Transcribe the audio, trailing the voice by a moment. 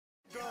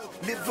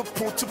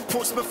Liverpool to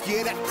Portsmouth,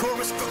 yeah, that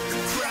chorus got the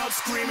crowd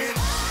screaming.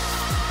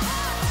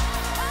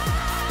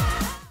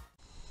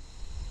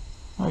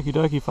 Okie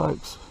dokie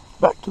folks,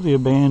 back to the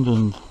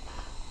abandoned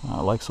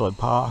Lakeside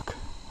Park.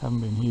 Haven't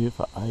been here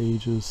for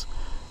ages.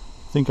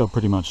 I think I've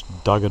pretty much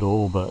dug it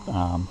all, but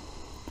I'm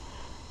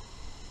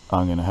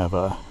going to have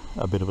a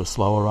bit of a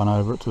slower run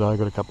over it today. I've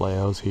got a couple of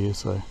hours here,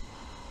 so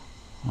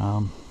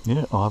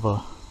yeah, I'll have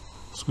a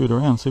scoot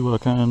around, see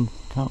what I can't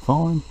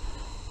find.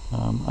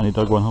 Only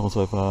dug one hole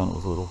so far, and it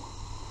was a little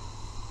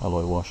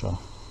alloy washer.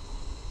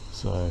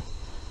 So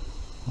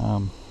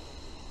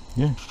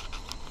yeah,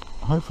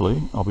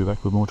 hopefully I'll be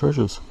back with more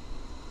treasures.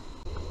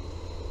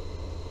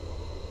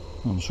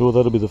 I'm sure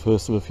that'll be the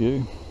first of a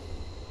few.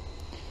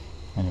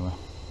 Anyway,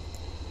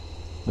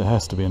 there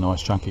has to be a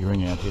nice chunky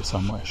ring out here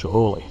somewhere,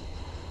 surely.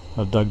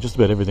 I've dug just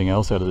about everything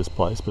else out of this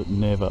place, but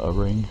never a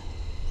ring.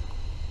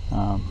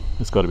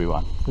 There's got to be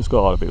one. There's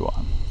got to be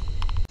one.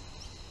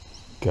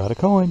 Got a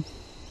coin.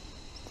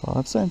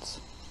 5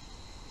 cents.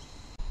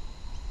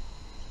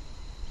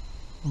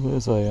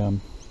 There's a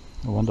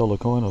 $1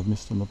 coin I've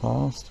missed in the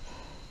past.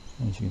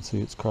 As you can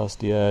see, it's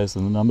crusty as,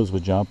 and the numbers were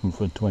jumping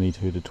from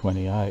 22 to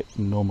 28.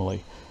 And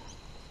normally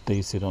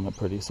these sit on a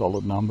pretty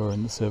solid number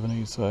in the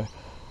 70s, so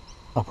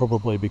I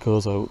probably,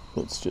 because I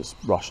was just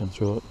rushing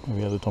through it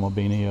every other time I've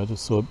been here, I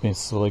just sort of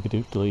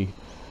selectively,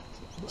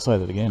 say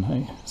that again,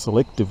 hey,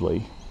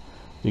 selectively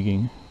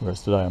digging,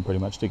 whereas today I'm pretty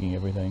much digging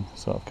everything,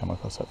 so I've come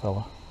across that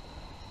fella.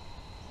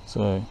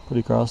 So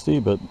pretty crusty,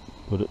 but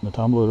put it in the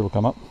tumbler, it'll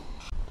come up.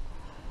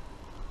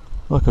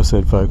 Like I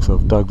said folks,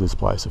 I've dug this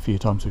place a few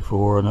times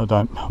before, and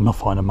I'm not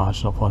finding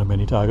much, not finding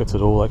many targets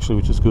at all actually,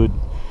 which is good.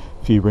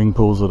 A few ring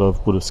pulls that I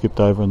would have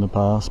skipped over in the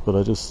past, but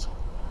I just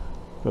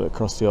got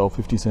across the old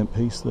 50-cent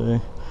piece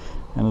there,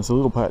 and there's a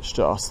little patch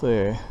just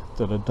there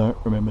that I don't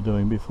remember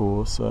doing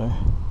before, so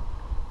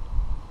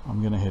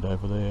I'm going to head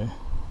over there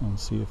and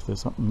see if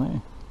there's something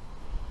there.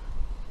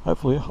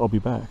 Hopefully I'll be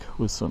back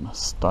with some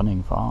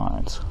stunning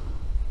finds.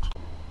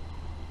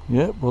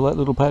 Yep, well, that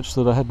little patch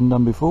that I hadn't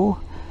done before,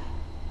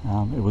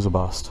 it was a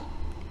bust.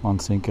 One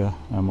sinker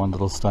and one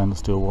little stainless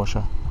steel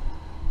washer.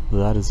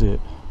 That is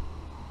it.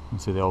 You can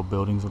see the old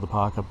buildings of the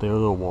park up there, they're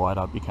all wide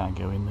up, you can't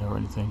go in there or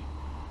anything.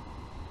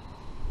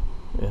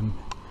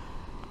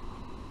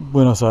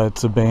 When I say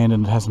it's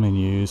abandoned, it hasn't been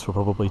used for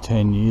probably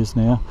 10 years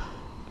now,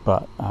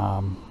 but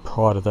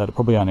prior to that it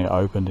probably only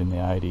opened in the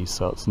 80s,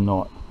 so it's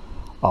not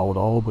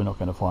old. We're not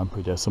going to find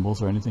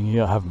pre-decimals or anything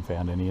here. I haven't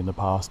found any in the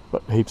past,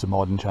 but heaps of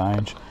modern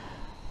change.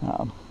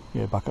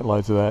 Yeah, bucket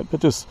loads of that, but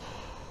just,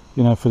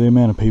 you know, for the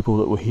amount of people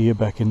that were here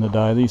back in the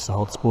day, they used to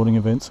hold sporting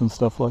events and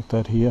stuff like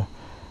that here.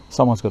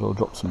 Someone's got to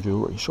drop some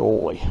jewellery,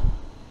 surely.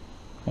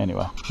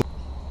 Anyway.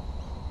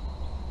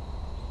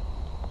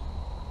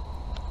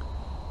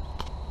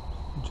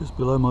 Just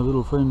below my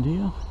little friend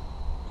here,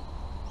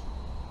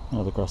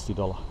 another crusty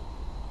dollar.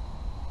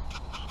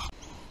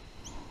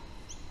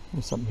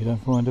 There's something you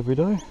don't find every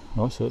day.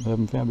 I certainly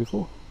haven't found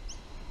before.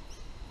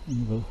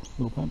 Another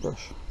little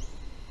paintbrush.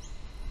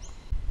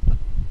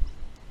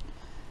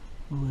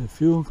 Well, they're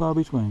few and far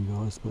between,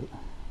 guys, but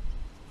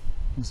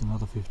there's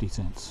another 50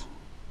 cents.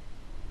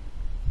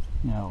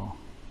 Now,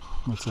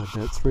 let's say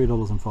about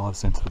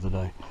 $3.05 for the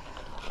day.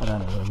 I don't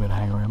know if I'm going to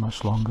hang around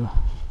much longer.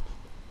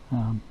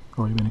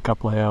 Already been a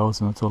couple of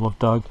hours and that's all I've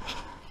dug.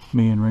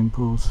 Me and ring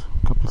pulls,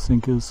 a couple of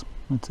sinkers,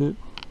 that's it.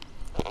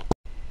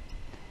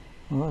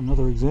 Alright,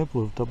 another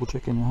example of double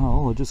checking a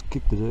hole. I just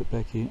kicked the dirt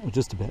back in, or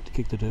just about to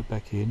kick the dirt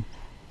back in.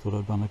 Thought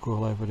I'd run the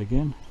coil over it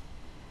again.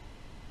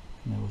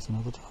 And there was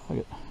another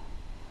target.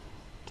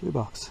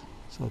 $2.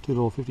 So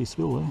 $2.50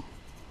 spill there.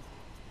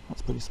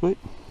 That's pretty sweet.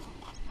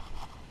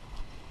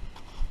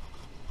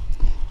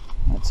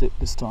 That's it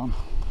this time.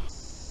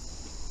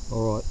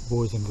 Alright,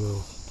 boys and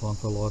girls, time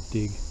for a live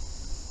dig.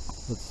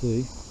 Let's see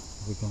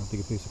if we can't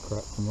dig a piece of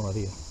crap from right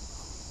here.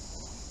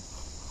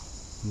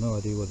 No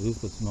idea what it is,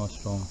 but it's a nice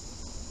strong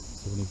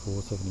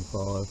 74,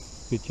 75.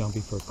 Bit jumpy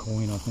for a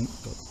coin, I think,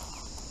 but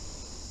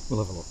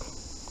we'll have a look.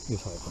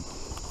 Here's hoping.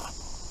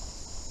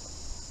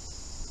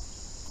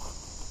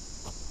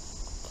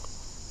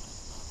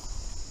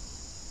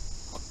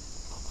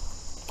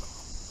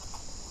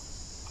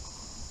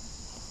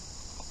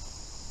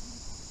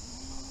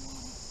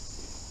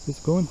 This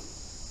coin,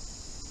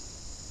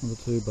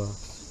 another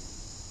 $2.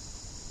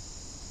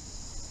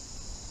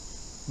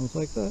 I'll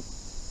take that.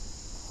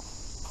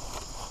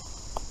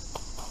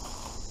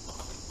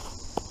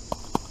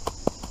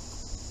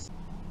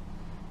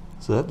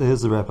 So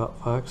there's the wrap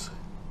up, folks.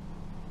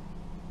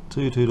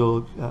 Two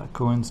 $2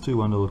 coins, two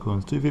 $1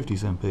 coins, two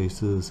 50-cent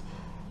pieces,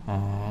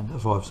 and a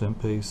 5-cent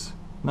piece.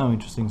 No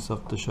interesting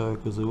stuff to show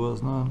because there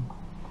was none.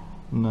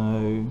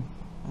 No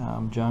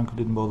junk. I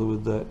didn't bother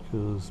with that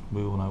because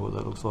we all know what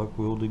that looks like.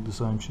 We all dig the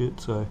same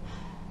shit. So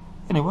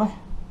anyway,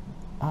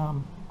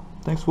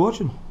 thanks for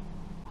watching.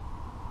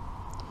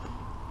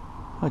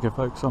 Okay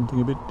folks,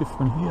 something a bit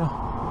different here.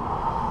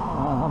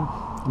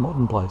 A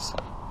modern place.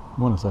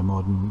 I want to say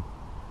modern,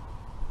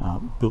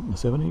 built in the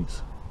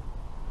 70s.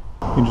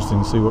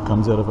 Interesting to see what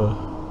comes out of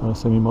a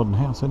semi-modern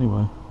house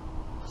anyway.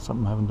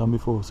 something I haven't done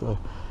before. So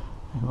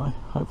anyway,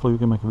 hopefully we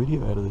can make a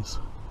video out of this.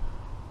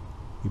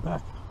 Be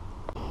back.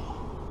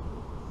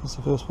 That's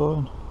the first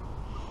phone.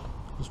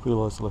 Just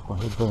realised I left my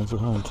headphones at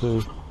home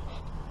too.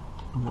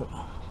 I've got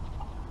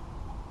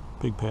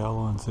big power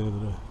lines there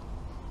that are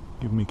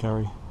giving me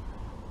curry.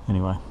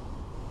 Anyway,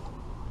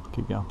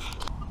 keep going.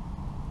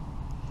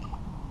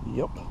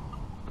 Yep.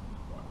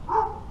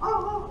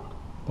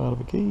 Part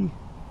of a key.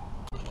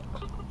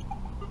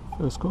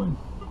 First coin,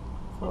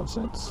 5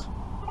 cents.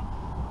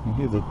 You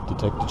hear the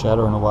detector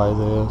chattering away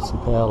there. It's the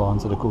power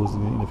lines that are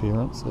causing the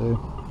interference, so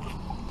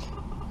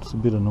it's a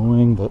bit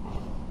annoying, but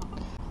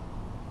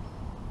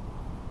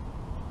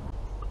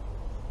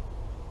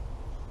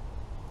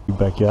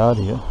backyard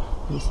here,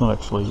 it's not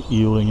actually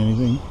yielding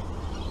anything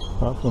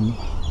apart from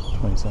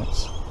 20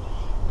 cents.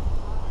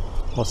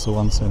 Plus the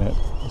 1 cent out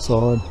the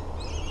side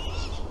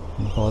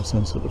and 5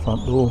 cents at the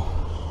front door.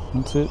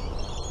 That's it.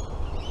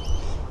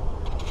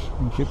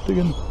 And keep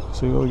digging,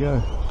 see where we go.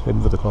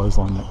 Heading for the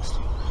clothesline next.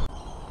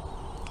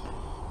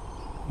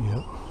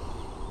 Yep.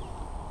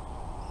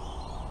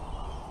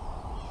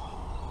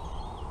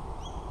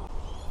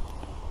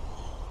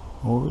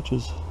 More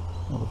riches,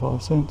 another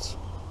 5 cents.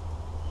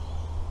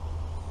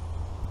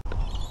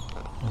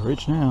 They're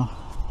rich now.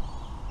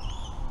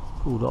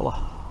 $4.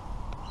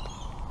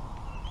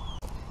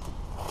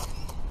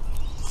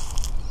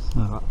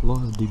 Alright,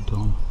 live dig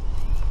time.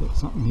 Got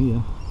something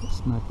here.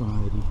 Smack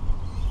on 80.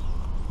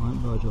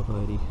 Won't budge off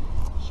 80.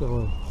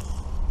 Shall I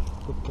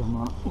put the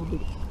camera on it? We'll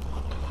dig it.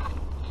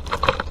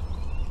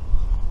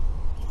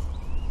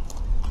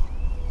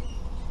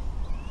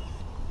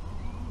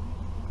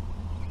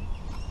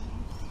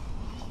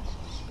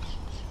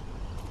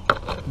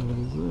 There it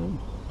is there.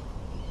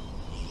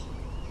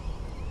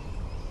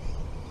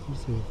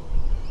 Just a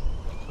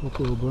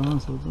copper or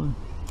brass, I'd say. A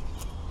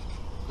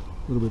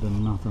little bit of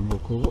nothing, we'll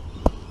call it.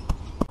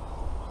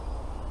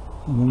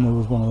 And then there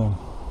was one of them.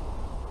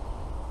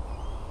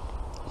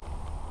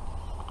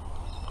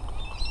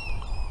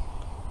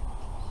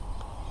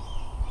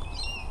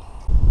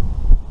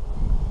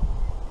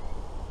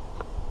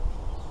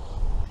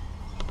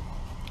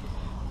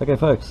 Okay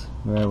folks,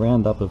 we're a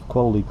roundup of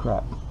quality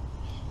crap.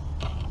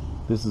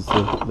 This is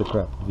the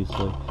crap,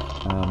 obviously.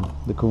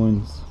 The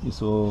coins you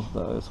saw,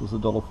 this was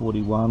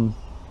 $1.41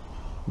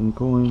 in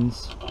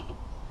coins,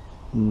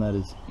 and that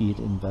is it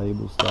in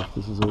valuable stuff.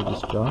 This is all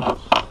just junk.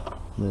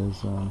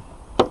 There's a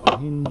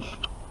hinge,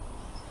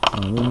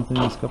 one of them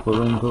things, a couple of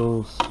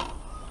wrinkles,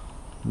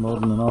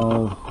 modern and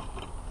old.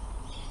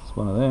 It's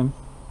one of them.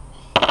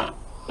 A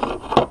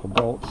couple of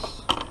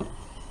bolts,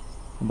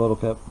 a bottle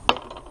cap,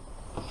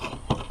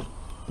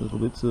 little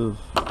bits of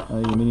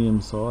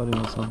aluminium siding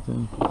or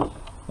something.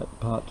 That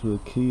part to a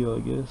key, I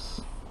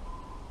guess.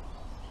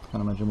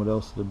 Can't imagine what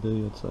else it'd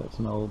be. I'd say it's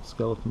an old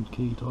skeleton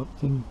key type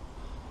thing.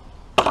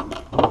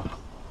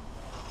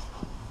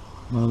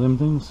 One of them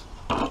things.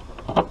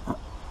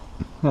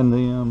 And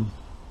the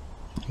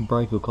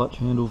brake or clutch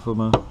handle for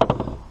my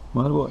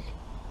motorbike.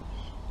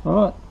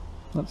 Alright,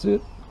 that's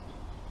it.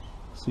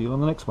 See you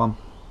on the next one.